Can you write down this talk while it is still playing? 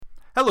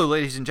Hello,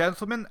 ladies and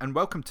gentlemen, and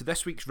welcome to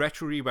this week's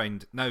Retro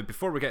Rewind. Now,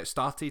 before we get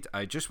started,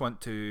 I just want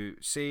to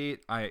say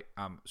I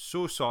am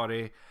so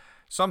sorry.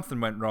 Something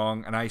went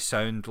wrong, and I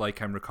sound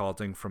like I'm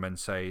recording from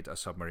inside a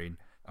submarine.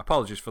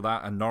 Apologies for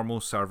that, and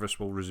normal service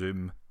will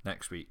resume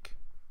next week.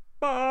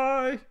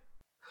 Bye!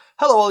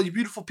 Hello, all you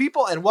beautiful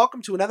people, and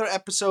welcome to another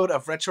episode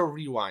of Retro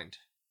Rewind.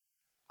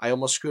 I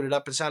almost screwed it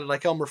up and sounded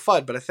like Elmer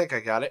Fudd, but I think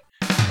I got it.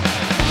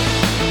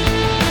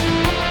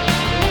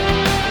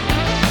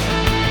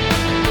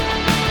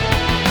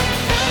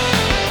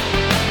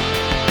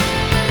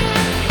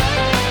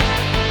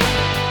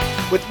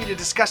 With me to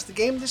discuss the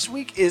game this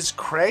week is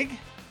Craig.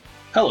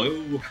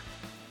 Hello.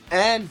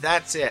 And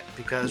that's it,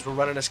 because we're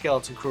running a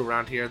skeleton crew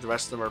around here. The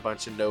rest of them are a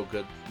bunch of no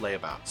good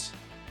layabouts.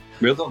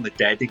 We're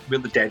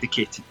the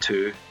dedicated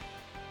two.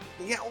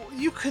 Yeah,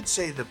 you could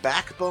say the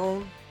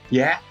backbone.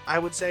 Yeah. I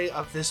would say,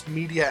 of this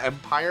media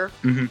empire.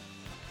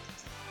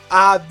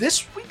 Mm-hmm.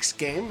 This week's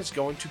game is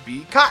going to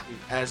be Cotton,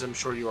 as I'm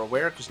sure you're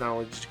aware, because not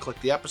only did you click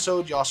the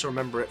episode, you also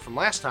remember it from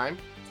last time.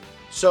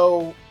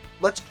 So,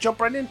 let's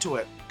jump right into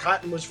it.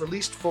 Cotton was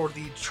released for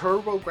the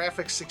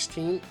TurboGrafx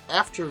 16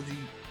 after the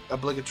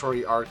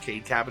obligatory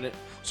arcade cabinet.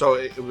 So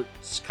it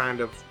was kind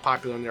of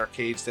popular in the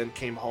arcades, then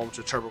came home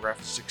to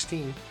TurboGrafx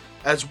 16,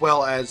 as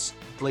well as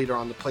later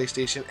on the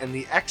PlayStation and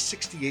the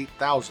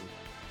X68000,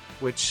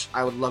 which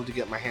I would love to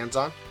get my hands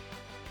on.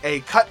 A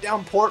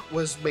cut-down port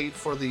was made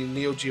for the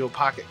Neo Geo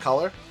Pocket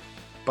Color,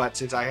 but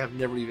since I have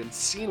never even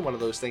seen one of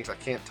those things, I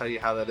can't tell you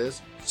how that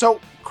is.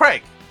 So,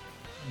 Craig,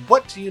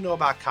 what do you know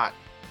about Cotton?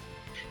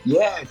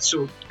 Yeah,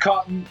 so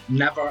Cotton,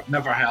 never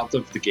heard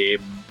of the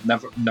game,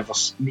 never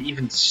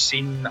even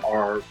seen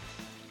or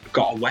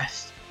got a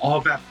whiff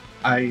of it.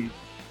 I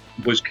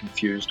was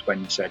confused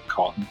when you said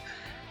Cotton,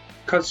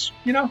 because,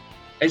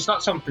 it's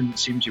not something that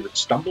seems you would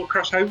stumble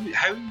across. How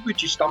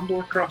would you stumble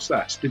across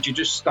this? Did you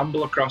just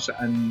stumble across it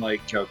in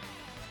like a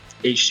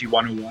HC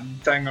 101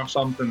 thing or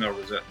something, or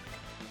was it?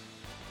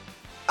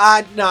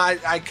 No,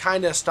 I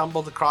kind of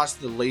stumbled across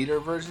the later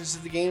versions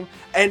of the game,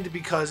 and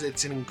because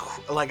it's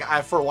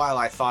for a while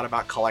I thought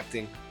about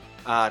collecting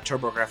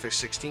TurboGrafx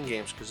 16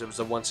 games because it was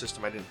the one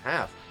system I didn't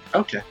have.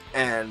 Okay.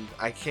 And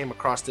I came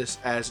across this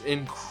as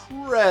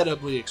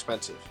incredibly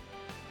expensive,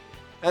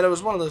 and it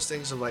was one of those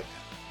things of like,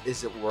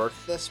 is it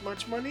worth this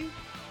much money?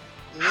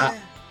 Yeah.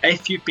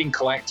 If you've been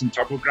collecting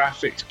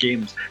TurboGrafx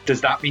games, does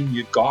that mean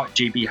you got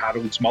JB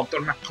Harold's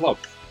Murder Club?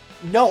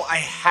 No, I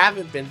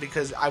haven't been,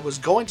 because I was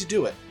going to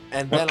do it.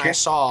 And then Okay. I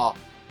saw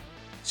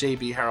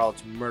J.B.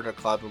 Harold's Murder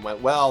Club and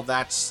went, well,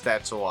 that's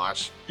a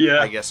wash. Yeah.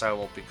 I guess I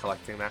won't be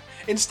collecting that.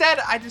 Instead,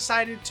 I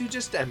decided to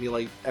just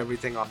emulate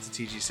everything off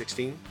the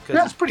TG16,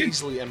 because it's pretty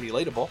easily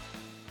emulatable.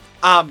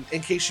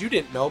 In case you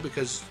didn't know,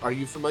 because are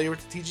you familiar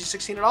with the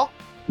TG16 at all?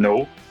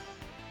 No.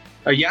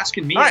 Are you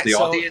asking me, Alright, the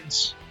so-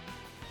 audience?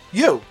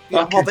 You.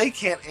 Okay. Well, they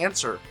can't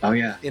answer Oh,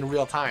 yeah. in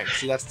real time.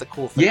 See, that's the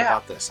cool thing Yeah.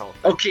 about this whole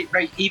thing. Okay,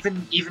 right.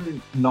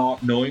 Even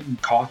not knowing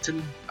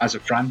Cotton as a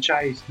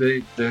franchise,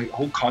 the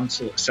whole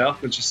console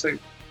itself was just like,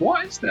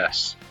 what is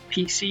this?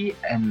 PC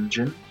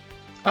Engine?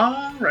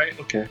 Ah, right,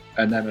 okay.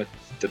 And then I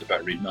did a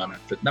bit of reading on it,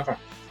 but never.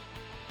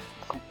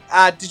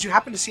 Did you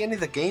happen to see any of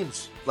the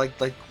games, like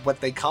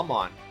what they come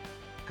on?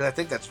 Because I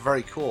think that's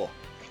very cool.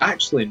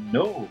 Actually,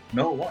 no.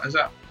 What is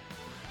that?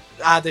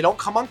 They don't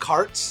come on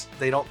carts.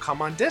 They don't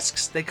come on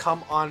discs. They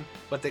come on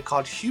what they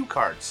called HU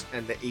cards,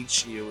 and the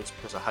HU is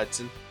because of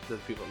Hudson, the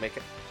people that make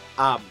it.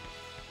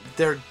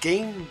 They're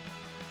game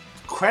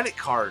credit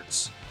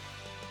cards.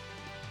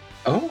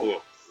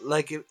 Oh,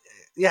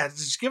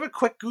 Just give a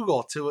quick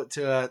Google to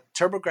a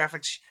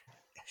TurboGrafx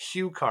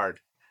HU card.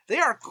 They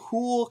are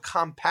cool,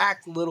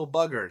 compact little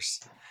buggers.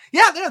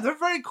 Yeah, they're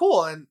very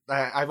cool, and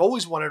I've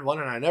always wanted one,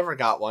 and I never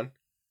got one.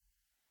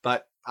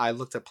 But I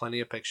looked at plenty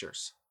of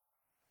pictures.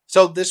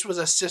 So this was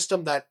a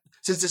system that,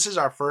 since this is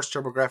our first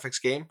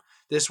TurboGrafx game,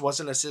 this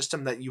wasn't a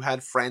system that you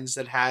had friends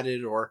that had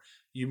it, or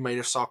you might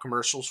have saw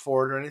commercials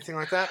for it or anything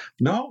like that?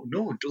 no,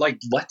 like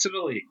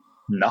literally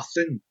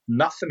nothing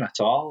at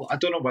all. I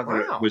don't know whether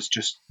Wow. it was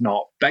just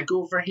not big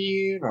over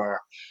here, or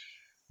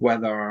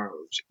whether,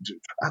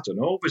 I don't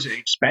know, was it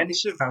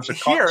expensive as a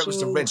console? Here, it was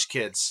the rich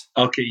kids.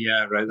 Okay,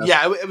 yeah, right.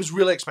 It was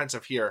really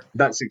expensive here.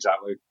 That's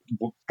exactly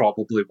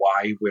probably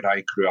why where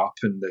I grew up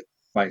in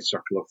my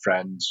circle of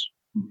friends,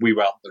 we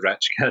weren't the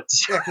rich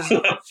kids. Yeah, because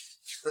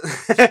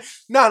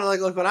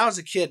like when I was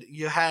a kid,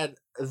 you had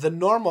the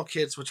normal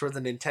kids, which were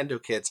the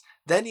Nintendo kids.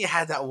 Then you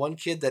had that one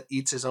kid that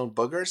eats his own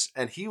boogers,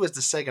 and he was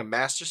the Sega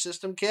Master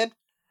System kid.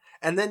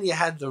 And then you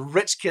had the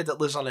rich kid that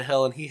lives on a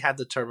hill, and he had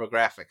the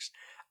TurboGrafx.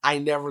 I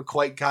never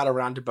quite got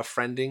around to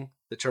befriending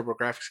the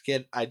TurboGrafx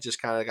kid. I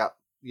just kind of got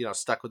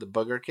stuck with the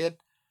booger kid.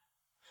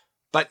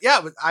 But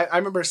yeah, I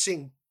remember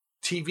seeing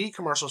TV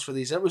commercials for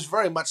these, and it was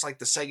very much like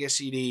the Sega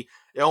CD.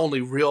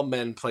 Only real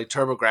men play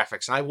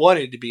TurboGrafx, and I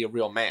wanted to be a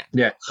real man.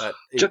 Yeah, but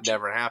it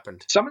never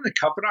happened. Some of the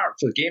cover art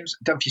for the games.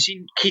 Have you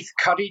seen Keith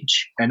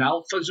Courage in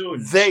Alpha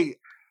Zone? They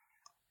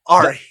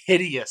are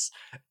hideous,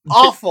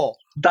 awful.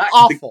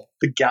 Awful.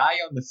 The guy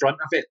on the front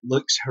of it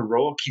looks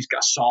heroic. He's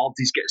got a sword.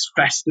 He's got his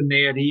fist in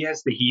there. He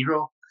is the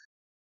hero.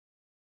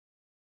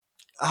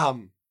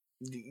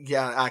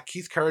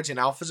 Keith Courage in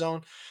Alpha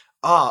Zone.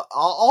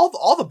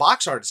 All the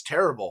box art is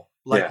terrible.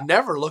 Like,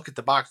 never look at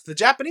the box. The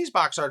Japanese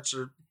box arts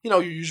are,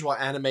 your usual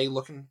anime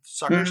looking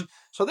suckers,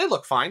 so they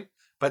look fine.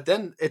 But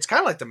then it's kind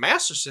of like the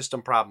Master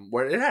System problem,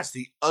 where it has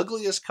the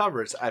ugliest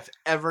covers I've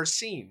ever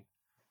seen.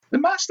 The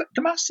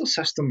Master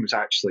System was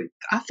actually,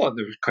 I thought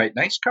there was quite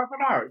nice cover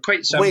art,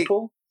 quite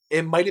simple. Wait,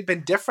 it might have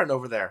been different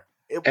over there.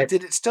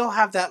 Did it still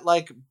have that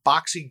like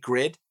boxy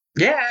grid?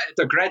 Yeah,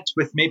 the grid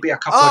with maybe a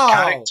couple of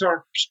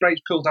character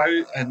sprites pulled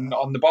out and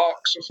on the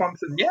box or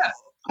something. Yeah,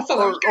 I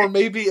thought or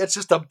maybe it's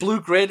just a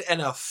blue grid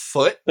and a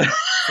foot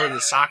for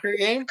the soccer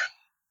game.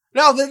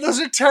 No, those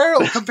are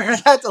terrible. Compare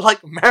that to like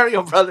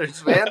Mario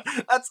Brothers, man.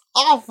 That's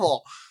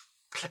awful.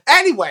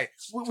 Anyway,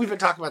 we've been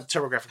talking about the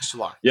TurboGrafx too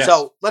long. Yes.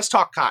 So let's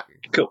talk Cotton.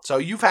 Cool. So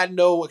you've had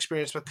no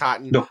experience with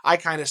Cotton. No. I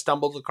kind of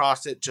stumbled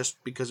across it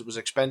just because it was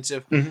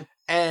expensive. Mm-hmm.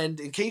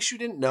 And in case you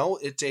didn't know,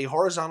 it's a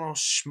horizontal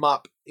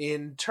shmup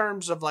in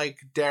terms of like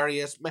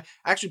Darius,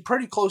 actually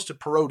pretty close to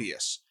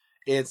Parodius.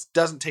 It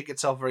doesn't take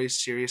itself very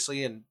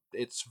seriously, and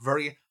it's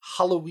very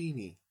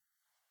Halloween-y,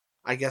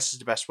 I guess is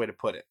the best way to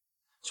put it.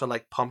 So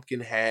like pumpkin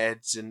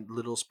heads and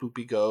little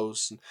spoopy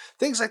ghosts and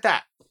things like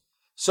that.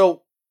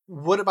 So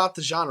what about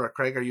the genre,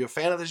 Craig? Are you a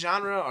fan of the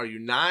genre? Are you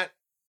not?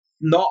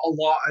 Not a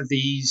lot of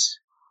these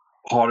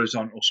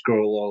horizontal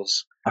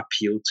scrollers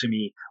appeal to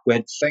me.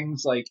 When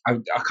things like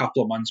a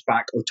couple of months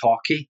back,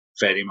 Otoki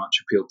very much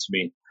appealed to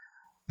me.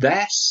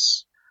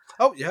 This,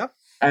 yeah,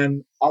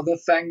 and other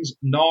things,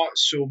 not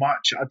so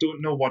much. I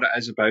don't know what it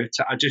is about it.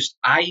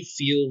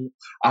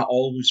 I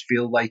always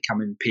feel like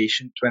I'm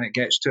impatient when it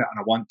gets to it, and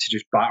I want to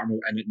just batter them,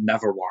 and it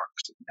never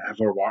works. It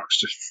never works.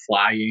 Just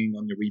flying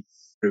on your wee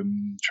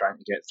room, trying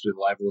to get through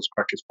the level as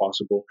quick as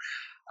possible.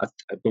 I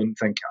don't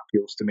think it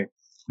appeals to me.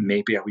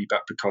 Maybe a wee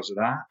bit because of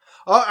that.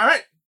 Oh, all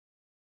right.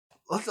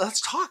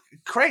 Let's talk,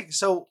 Craig.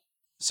 So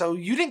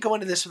you didn't go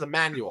into this with a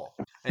manual,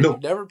 and No.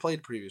 You've never played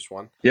the previous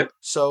one. Yep.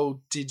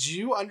 So did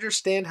you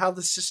understand how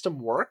the system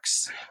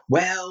works?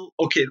 Well,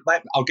 okay.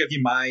 I'll give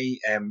you my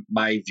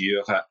my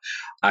view of it.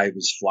 I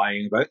was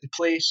flying about the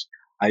place.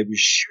 I was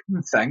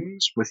shooting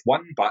things with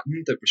one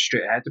button that was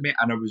straight ahead of me,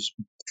 and I was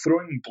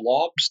throwing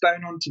blobs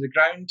down onto the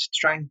ground to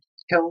try and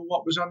kill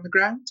what was on the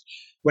ground.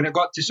 When I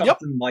got to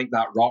something like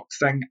that rock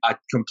thing, I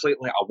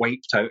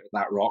wiped out at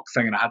that rock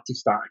thing, and I had to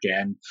start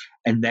again.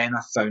 And then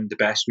I found the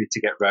best way to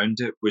get round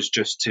it was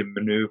just to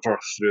maneuver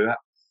through it.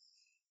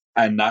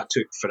 And that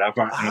took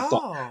forever. And I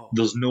thought,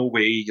 there's no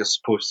way you're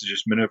supposed to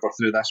just maneuver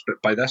through this.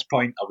 But by this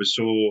point, I was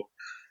so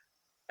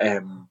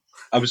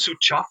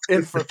chuffed.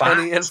 In for a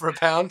penny, in for a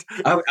pound.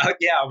 I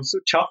was so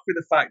chuffed with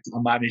the fact that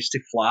I managed to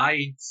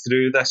fly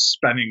through this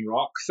spinning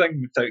rock thing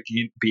without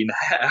being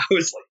hit. I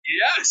was like,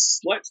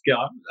 yes, let's get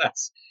on with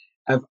this.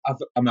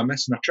 Am I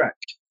missing a trick?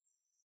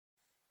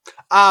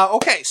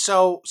 Okay,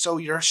 so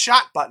your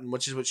shot button,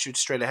 which is what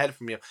shoots straight ahead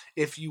from you,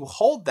 if you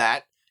hold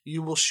that,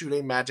 you will shoot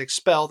a magic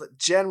spell that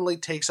generally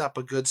takes up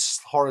a good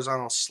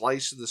horizontal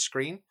slice of the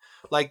screen.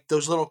 Like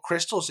those little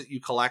crystals that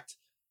you collect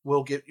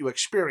will give you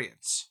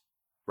experience,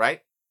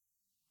 right?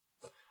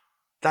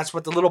 That's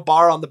what the little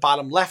bar on the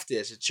bottom left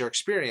is. It's your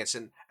experience.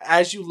 And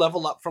as you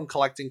level up from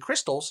collecting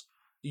crystals,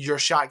 your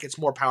shot gets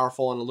more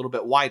powerful and a little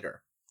bit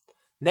wider.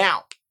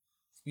 Now,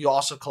 you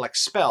also collect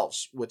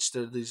spells, which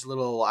are these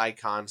little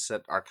icons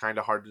that are kind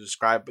of hard to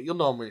describe, but you'll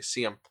normally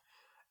see them.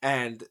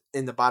 And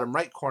in the bottom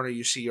right corner,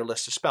 you see your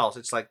list of spells.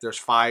 It's like there's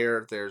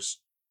fire, there's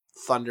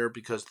thunder,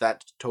 because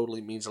that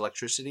totally means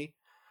electricity.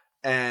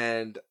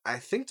 And I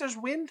think there's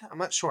wind. I'm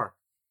not sure.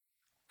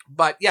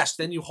 But yes,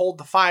 then you hold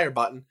the fire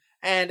button,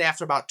 and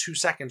after about 2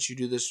 seconds, you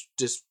do this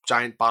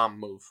giant bomb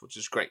move, which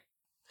is great.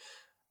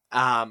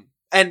 And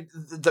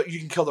you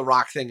can kill the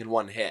rock thing in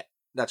one hit.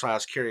 That's why I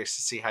was curious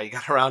to see how you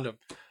got around him.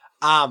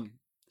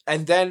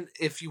 And then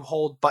if you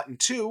hold button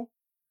 2,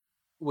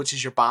 which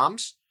is your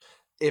bombs,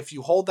 if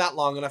you hold that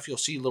long enough, you'll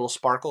see little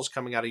sparkles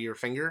coming out of your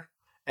finger,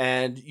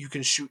 and you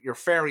can shoot your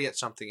fairy at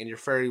something, and your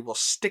fairy will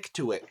stick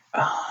to it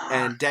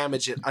and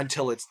damage it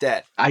until it's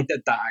dead. I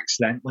did that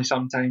accidentally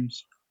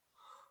sometimes.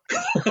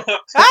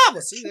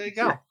 Well, see, there you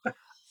go.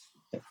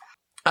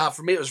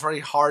 For me, it was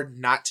very hard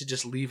not to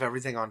just leave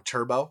everything on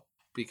turbo,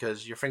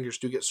 because your fingers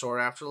do get sore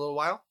after a little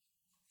while.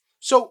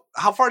 So,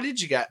 how far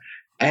did you get?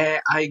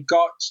 I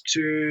got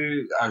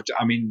to,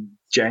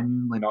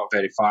 genuinely not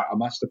very far. I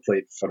must have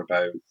played for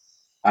about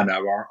an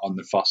hour on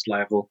the first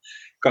level.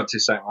 Got to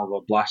the second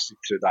level, blasted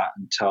through that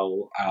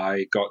until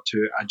I got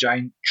to a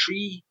giant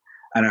tree,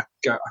 and I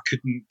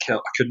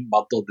couldn't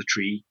murder the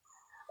tree.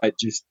 It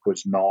just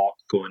was not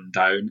going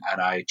down,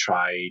 and I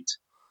tried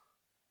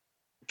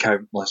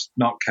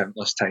not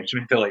countless times,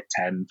 maybe like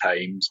 10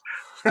 times.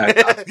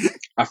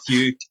 A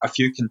few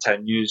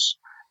continues,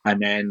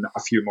 and then a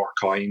few more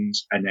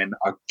coins, and then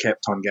I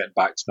kept on getting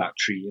back to that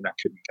tree, and I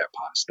couldn't get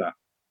past it.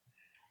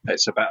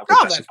 It's a bit of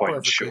a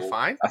disappointing show.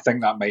 Fine. I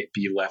think that might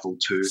be level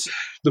 2.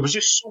 There was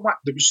just so much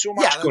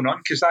going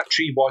on, because that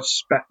tree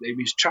was it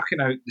was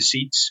chucking out the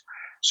seeds.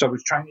 So I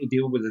was trying to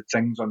deal with the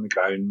things on the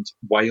ground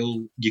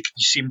while you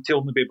seem to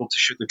only be able to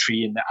shoot the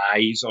tree in the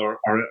eyes or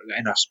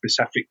in a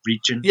specific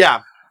region.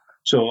 Yeah.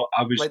 So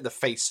I was Right in the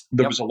face.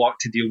 there Yep. was a lot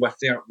to deal with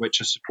there,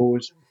 which I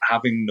suppose,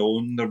 having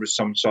known there was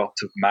some sort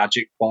of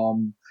magic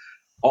bomb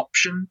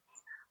option,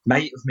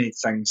 might have made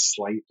things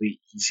slightly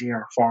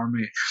easier for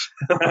me.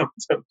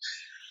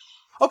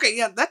 Okay,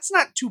 yeah, that's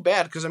not too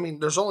bad because I mean,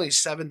 there's only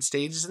 7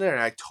 stages in there,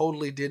 and I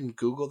totally didn't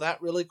Google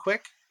that really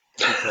quick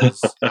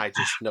because I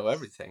just know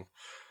everything.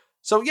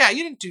 So yeah,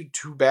 you didn't do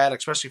too bad,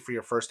 especially for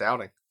your first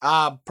outing.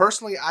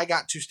 Personally, I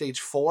got to stage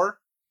 4,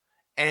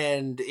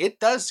 and it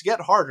does get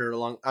harder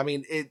along. I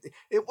mean,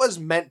 it was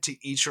meant to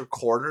eat your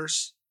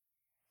quarters,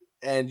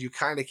 and you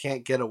kind of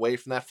can't get away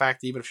from that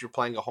fact. Even if you're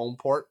playing a home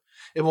port,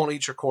 it won't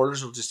eat your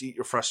quarters; it'll just eat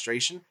your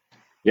frustration.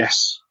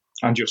 Yes,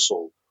 and your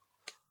soul.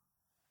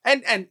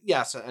 And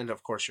yes, and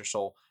of course your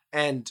soul.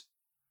 And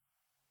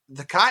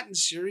the Cotton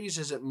series,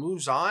 as it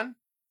moves on,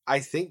 I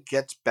think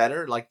gets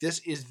better. Like, this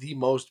is the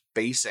most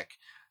basic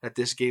that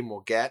this game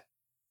will get.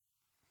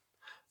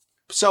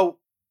 So,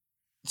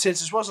 since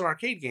this was an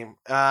arcade game,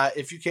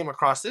 if you came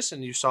across this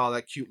and you saw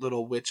that cute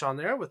little witch on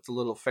there with the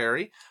little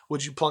fairy,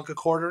 would you plunk a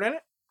quarter in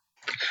it?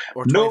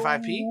 Or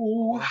 25p?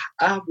 No,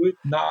 I would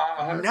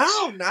not.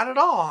 No, not at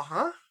all,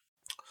 huh?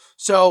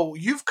 So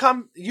you've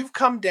come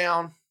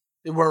down.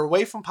 We're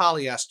away from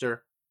polyester,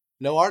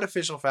 no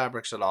artificial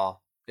fabrics at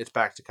all. It's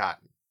back to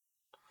cotton.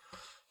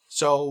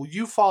 So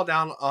you fall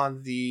down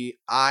on the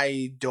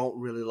I don't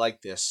really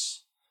like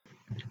this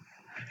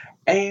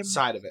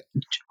side of it.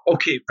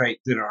 Okay, right.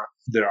 There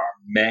are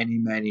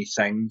many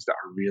things that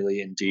are really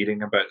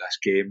endearing about this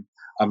game.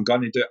 I'm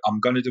gonna do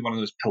one of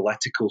those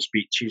political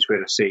speeches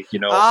where I say,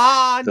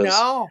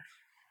 No.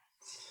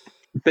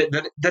 But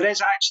there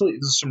is actually,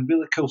 there's some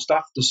really cool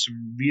stuff. There's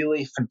some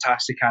really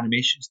fantastic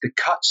animations. The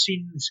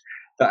cutscenes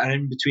that are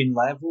in between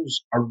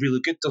levels are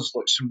really good. There's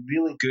like some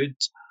really good,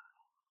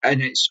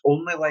 and it's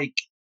only like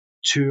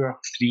 2 or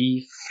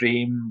 3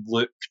 frame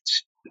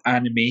looped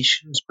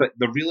animations, but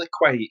they're really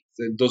quite.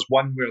 There's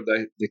one where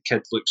the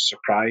kid looks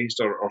surprised,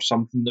 or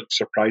something looks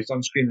surprised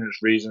on screen, and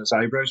it's raising its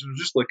eyebrows, and I'm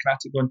just looking at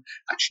it going,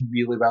 actually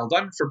really well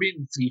done for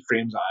being 3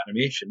 frames of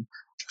animation.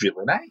 It's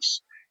really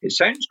nice. It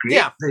sounds great.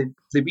 Yeah.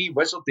 The wee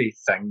wizardy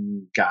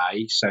thing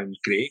guy sounds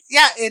great.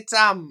 Yeah,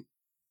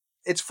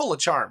 it's full of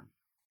charm.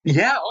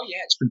 Yeah, oh yeah,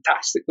 it's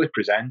fantastically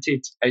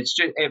presented.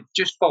 It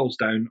just falls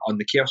down on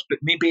the chaos. But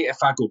maybe if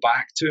I go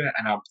back to it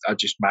and I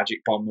just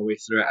magic bomb my way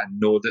through it and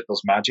know that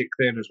there's magic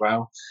there as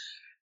well,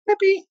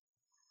 maybe it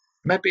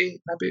would be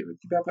a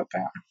bit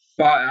better.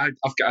 But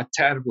I've got a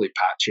terribly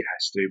patchy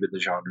history with the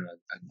genre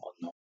and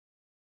whatnot.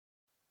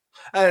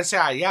 And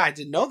say, yeah, I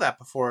didn't know that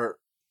before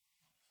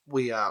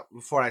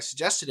I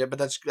suggested it, but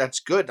that's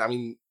good. I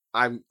mean,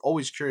 I'm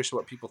always curious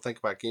what people think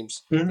about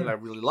games that I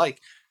really like.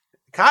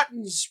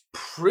 Cotton's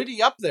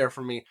pretty up there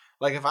for me.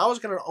 Like, if I was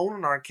going to own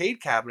an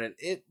arcade cabinet,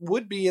 it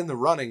would be in the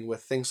running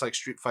with things like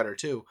Street Fighter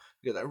 2,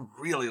 because I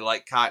really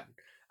like Cotton.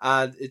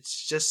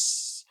 It's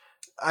just,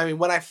 I mean,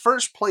 when I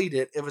first played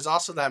it, it was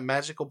also that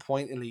magical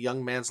point in a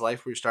young man's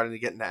life where you're starting to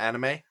get into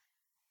anime.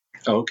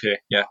 Okay,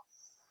 yeah.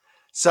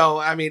 So,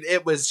 I mean,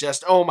 it was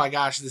just, oh my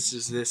gosh, this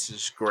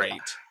is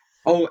great.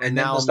 Oh, and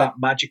then there's that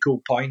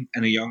magical point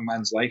in a young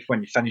man's life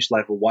when you finish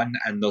level 1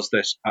 and there's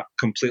this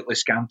completely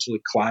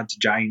scantily clad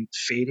giant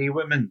fairy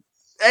woman.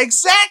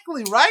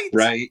 Exactly, right?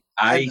 Right.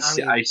 I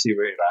see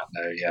where you're at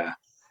now, yeah.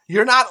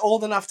 You're not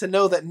old enough to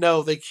know that,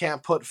 no, they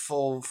can't put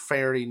full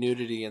fairy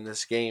nudity in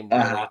this game,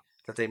 really,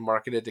 that they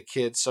marketed to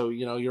kids. So,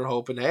 you're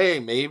hoping, hey,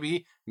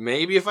 maybe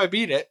if I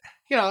beat it,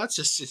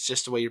 it's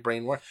just the way your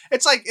brain works.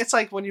 It's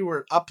like when you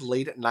were up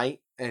late at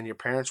night and your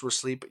parents were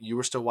asleep, but you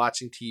were still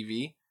watching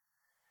TV.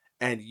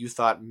 And you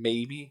thought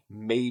maybe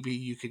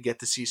you could get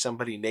to see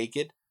somebody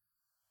naked.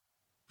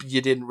 You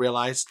didn't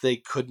realize they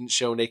couldn't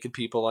show naked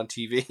people on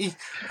TV.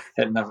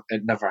 It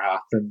never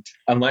happened.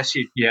 Unless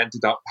you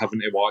ended up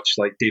having to watch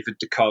like David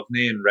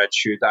Duchovny and Red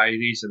Shoe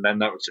Diaries, and then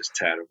that was just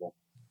terrible.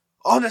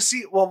 Oh, no,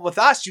 see, well, with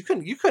us, you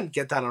couldn't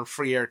get that on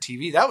free air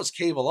TV. That was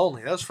cable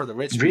only. That was for the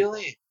rich people.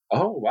 Really?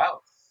 Oh,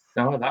 wow.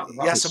 No, that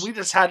was... So we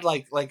just had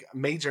like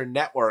major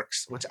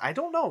networks, which I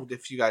don't know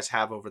if you guys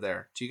have over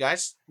there. Do you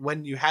guys,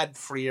 when you had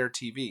free air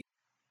TV?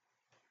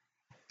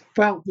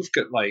 Well, we've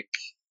got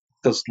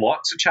there's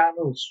lots of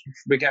channels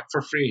we get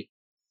for free.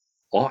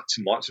 Lots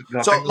and lots of.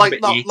 So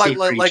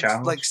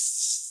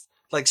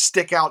like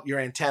stick out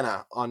your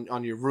antenna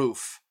on your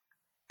roof,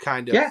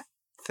 kind of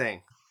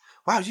thing.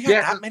 Wow, you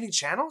got that many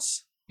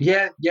channels?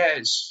 Yeah,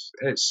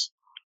 it's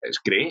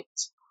great.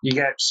 You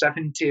get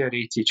 70 or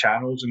 80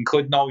 channels,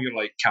 including all your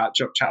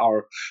catch-up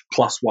or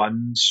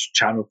 +1s,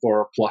 Channel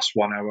 4,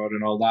 +1 hour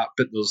and all that.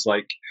 But there's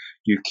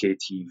UK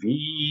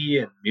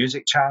TV and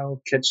music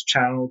channel, kids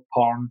channel,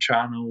 porn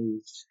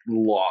channels,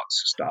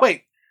 lots of stuff.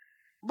 Wait.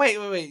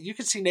 You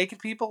can see naked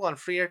people on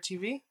free air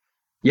TV?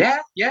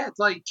 Yeah,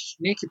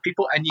 naked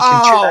people. And you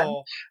can tune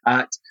in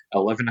at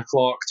 11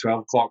 o'clock,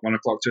 12 o'clock, 1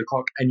 o'clock, 2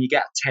 o'clock, and you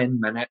get a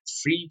 10-minute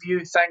free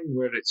view thing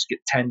where it's got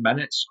 10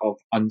 minutes of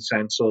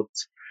uncensored,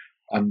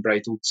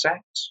 unbridled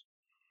sex.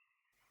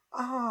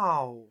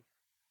 Oh,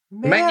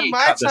 man,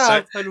 my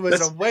childhood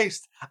was a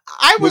waste.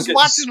 I was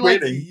watching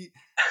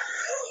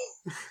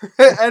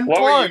and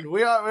What were porn.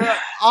 We are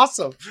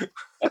awesome.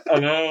 I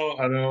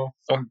know.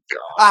 Oh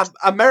god.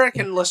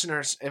 American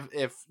listeners,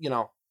 if you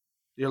know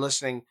you're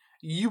listening,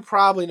 you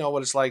probably know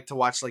what it's like to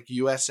watch like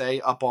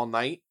USA Up All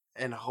Night,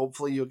 and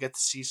hopefully you'll get to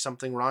see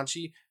something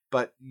raunchy.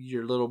 But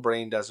your little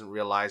brain doesn't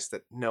realize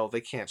that no,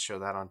 they can't show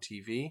that on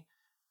TV.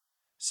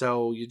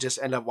 So you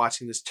just end up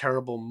watching this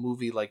terrible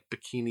movie like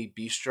Bikini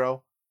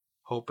Bistro,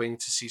 hoping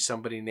to see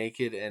somebody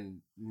naked,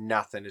 and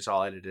nothing is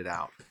all edited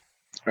out.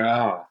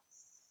 Ah,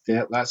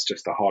 yeah, that's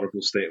just a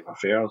horrible state of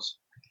affairs.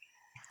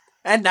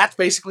 And that's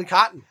basically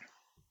Cotton.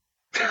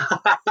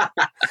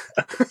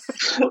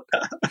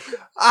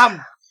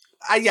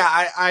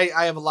 I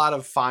have a lot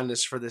of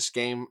fondness for this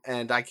game,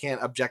 and I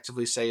can't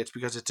objectively say it's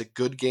because it's a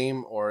good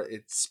game or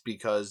it's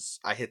because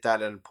I hit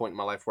that at a point in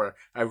my life where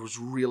I was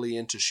really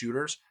into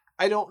shooters.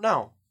 I don't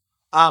know.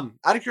 Out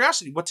of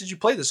curiosity, what did you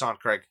play this on,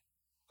 Craig?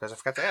 Because I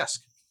forgot to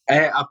ask.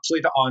 I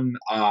played it on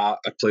my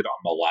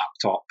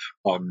laptop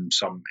on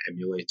some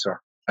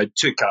emulator. I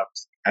took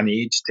an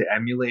age to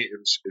emulate. It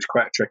was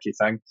quite a tricky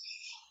thing.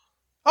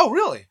 Oh,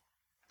 really?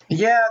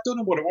 Yeah, I don't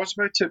know what it was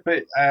about it,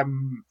 but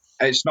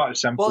it's not as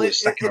simple as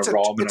sticking a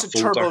ROM in a folder. It's a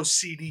turbo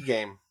CD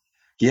game.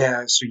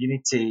 Yeah, so you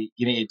need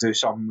to do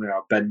something with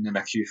a bin and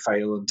a Q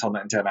file and turn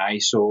it into an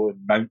ISO and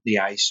mount the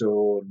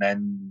ISO, and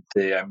then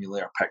the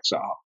emulator picks it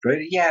up. But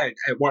yeah,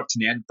 it worked in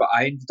the end. But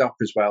I ended up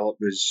as well. It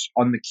was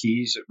on the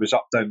keys. It was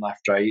up, down,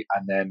 left, right,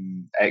 and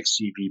then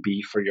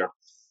XCBB for your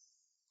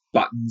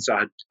buttons.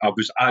 I'd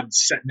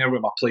sitting there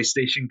with my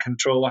PlayStation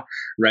controller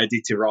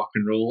ready to rock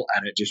and roll,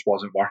 and it just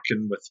wasn't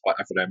working with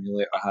whatever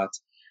emulator I had,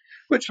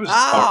 which was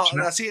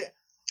unfortunate. See,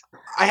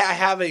 I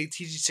have a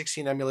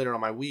TG16 emulator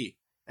on my Wii.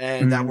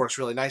 And that works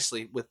really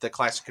nicely with the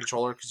classic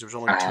controller because there's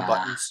only 2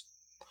 buttons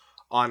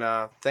on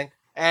a thing.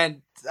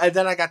 And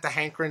then I got the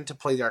hankering to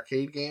play the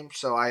arcade game,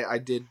 so I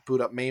did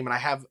boot up MAME, and I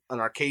have an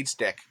arcade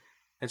stick.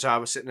 And so I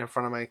was sitting in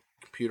front of my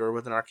computer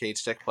with an arcade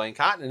stick playing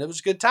Cotton, and it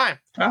was a good time.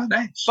 Oh,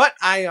 nice. But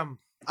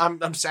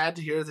I'm sad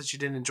to hear that you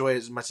didn't enjoy it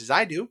as much as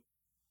I do.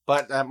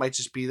 But that might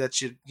just be that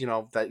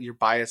that your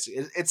bias.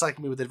 It's like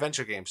me with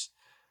adventure games.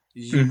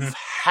 You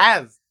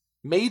have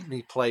made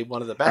me play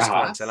one of the best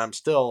ones, and I'm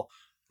still.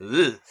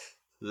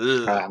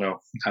 I know.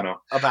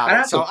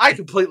 About it. So I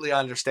completely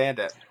understand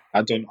it.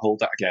 I don't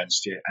hold it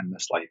against you in the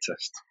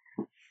slightest.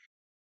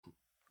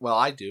 Well,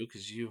 I do,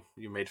 because you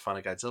made fun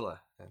of Godzilla,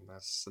 and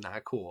that's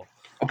not cool.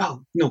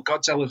 Well, no,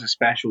 Godzilla's a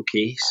special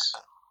case.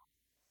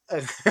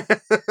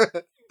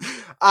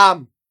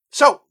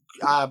 So,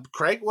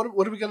 Craig, what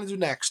are we going to do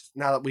next,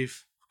 now that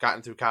we've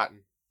gotten through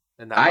Cotton?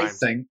 I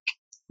think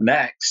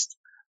next,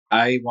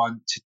 I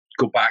want to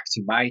go back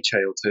to my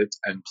childhood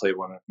and play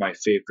one of my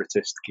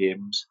favoritist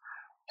games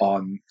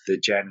on the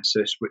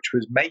Genesis, which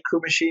was Micro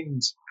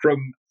Machines from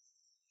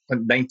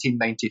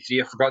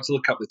 1993. I forgot to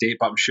look up the date,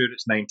 but I'm sure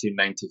it's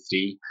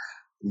 1993.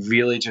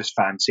 Really just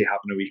fancy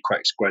having a wee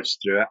quick squiz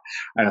through it.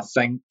 And I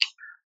think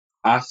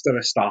after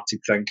I started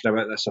thinking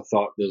about this, I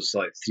thought there's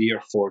like 3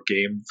 or 4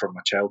 games from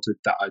my childhood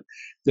that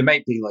there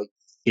might be like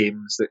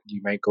games that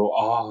you might go,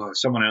 oh,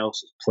 someone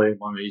else is playing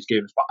one of these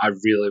games, but I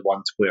really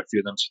want to play a few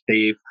of them. So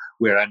Dave,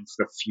 we're in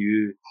for a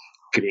few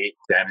great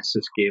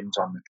Genesis games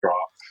on the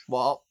drop.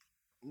 Well,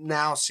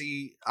 now,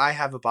 see, I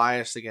have a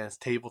bias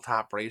against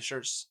tabletop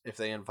racers if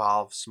they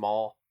involve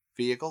small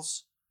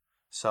vehicles,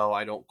 so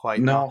I don't quite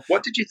know.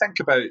 What did you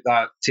think about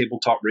that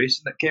tabletop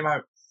racing that came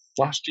out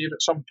last year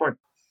at some point?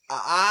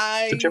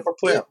 Did you ever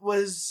play it? It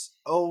was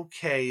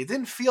okay. It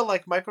didn't feel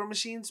like Micro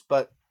Machines,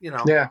 but,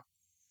 Yeah.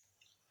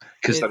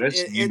 Because there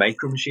is a new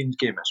Micro Machines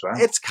game as well.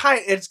 It's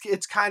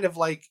kind of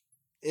like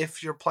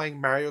if you're playing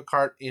Mario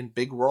Kart in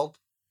Big World.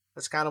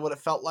 That's kind of what it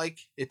felt like.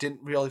 It didn't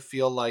really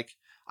feel like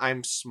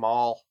I'm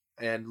small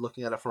and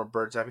looking at it from a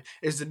bird's eye view.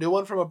 Is the new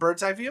one from a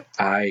bird's eye view?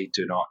 I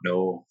do not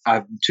know.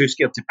 I'm too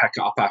scared to pick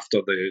it up after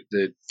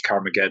the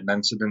Carmageddon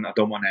incident. I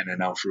don't want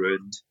anything else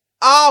ruined.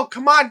 Oh,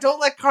 come on. Don't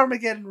let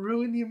Carmageddon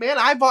ruin you, man.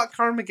 I bought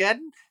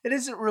Carmageddon. It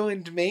isn't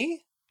ruined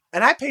me.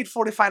 And I paid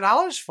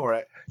 $45 for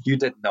it. You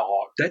did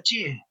not, did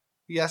you?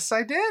 Yes,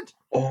 I did.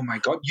 Oh my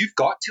god, you've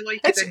got to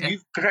like it, and you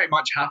pretty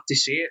much have to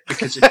say it,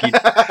 because if you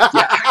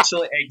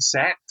actually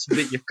accept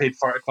that you paid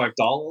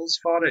 $45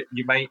 for it,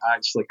 you might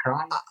actually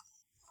cry.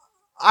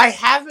 I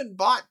haven't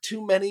bought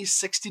too many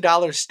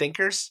 $60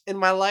 stinkers in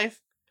my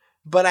life,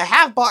 but I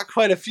have bought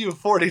quite a few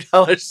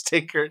 $40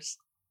 stinkers.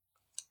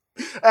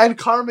 And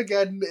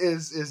Carmageddon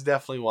is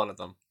definitely one of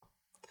them.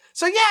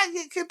 So yeah,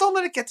 don't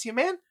let it get to you,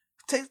 man.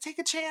 Take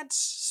a chance.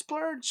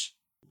 Splurge.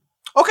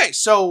 Okay,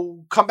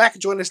 so come back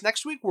and join us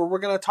next week where we're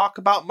going to talk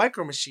about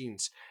Micro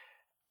Machines.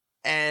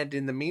 And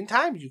in the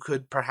meantime, you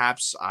could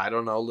perhaps, I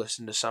don't know,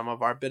 listen to some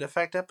of our Bit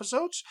Effect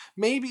episodes.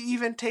 Maybe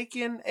even take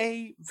in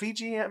a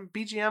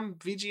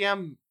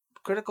VGM,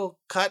 Critical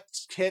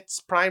Cuts, Hits,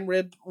 Prime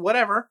Rib,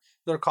 whatever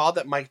they're called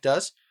that Mike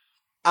does.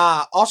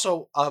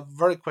 Also, a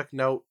very quick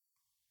note.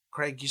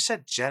 Craig, you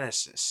said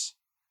Genesis.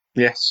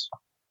 Yes.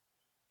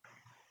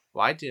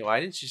 Why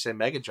didn't you say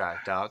Mega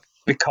Drive, dog?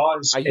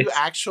 Because... Are you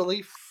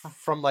actually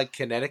from, like,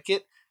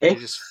 Connecticut? You're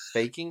just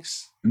faking?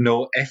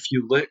 No, if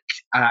you look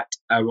at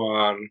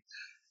our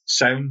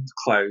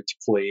SoundCloud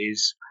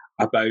plays,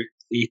 about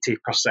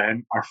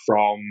 80% are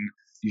from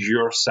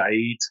your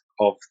side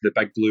of the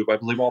Big Blue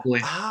Wibbly Wobbly.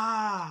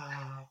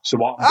 Ah. So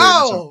what I'm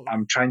doing is Oh!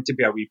 I'm trying to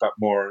be a wee bit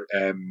more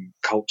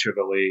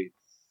culturally.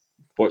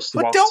 What's the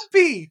But word? don't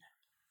be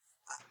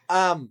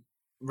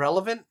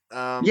relevant. Yeah,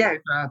 I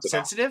don't know.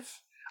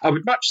 Sensitive. I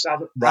would much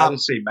rather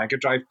say Mega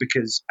Drive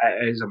because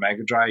it is a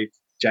Mega Drive.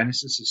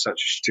 Genesis is such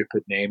a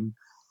stupid name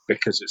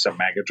because it's a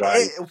Mega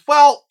Drive.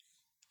 Well,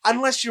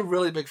 unless you're a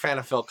really big fan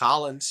of Phil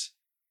Collins.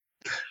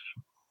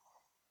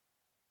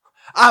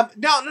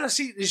 No.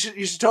 See, you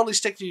should totally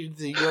stick to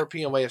the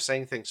European way of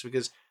saying things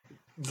because,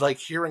 like,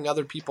 hearing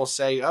other people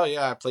say, "Oh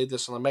yeah, I played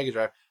this on the Mega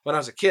Drive." When I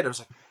was a kid, I was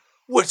like,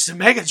 "What's the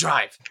Mega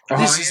Drive?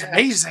 This is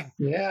amazing."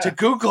 Yeah. To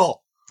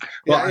Google,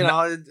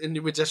 Well, and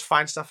you would just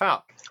find stuff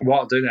out. What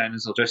I'll do then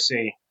is I'll just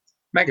say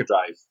Mega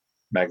Drive,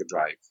 Mega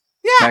Drive,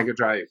 Yeah, Mega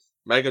Drive,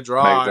 Mega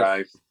Drive. Mega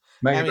Drive,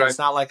 Mega I mean, Drive. it's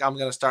not like I'm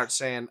gonna start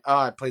saying, "Oh,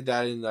 I played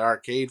that in the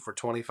arcade for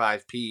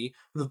 25p."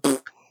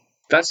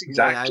 That's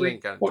exactly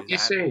ain't gonna what do you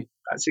that. say.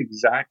 That's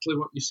exactly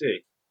what you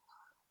say.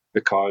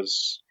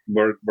 Because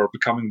we're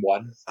becoming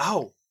one.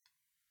 Oh,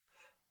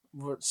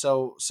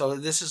 so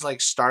this is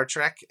like Star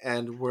Trek,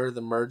 and we're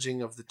the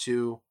merging of the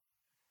two,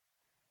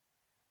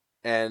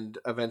 and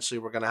eventually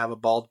we're gonna have a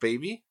bald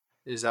baby.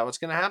 Is that what's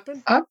gonna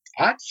happen? I'd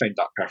find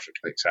that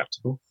perfectly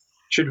acceptable.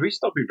 Should we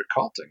still be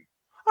recording?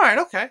 All right,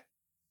 okay.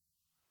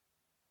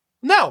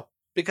 No,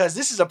 because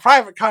this is a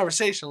private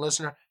conversation,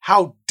 listener.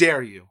 How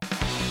dare you?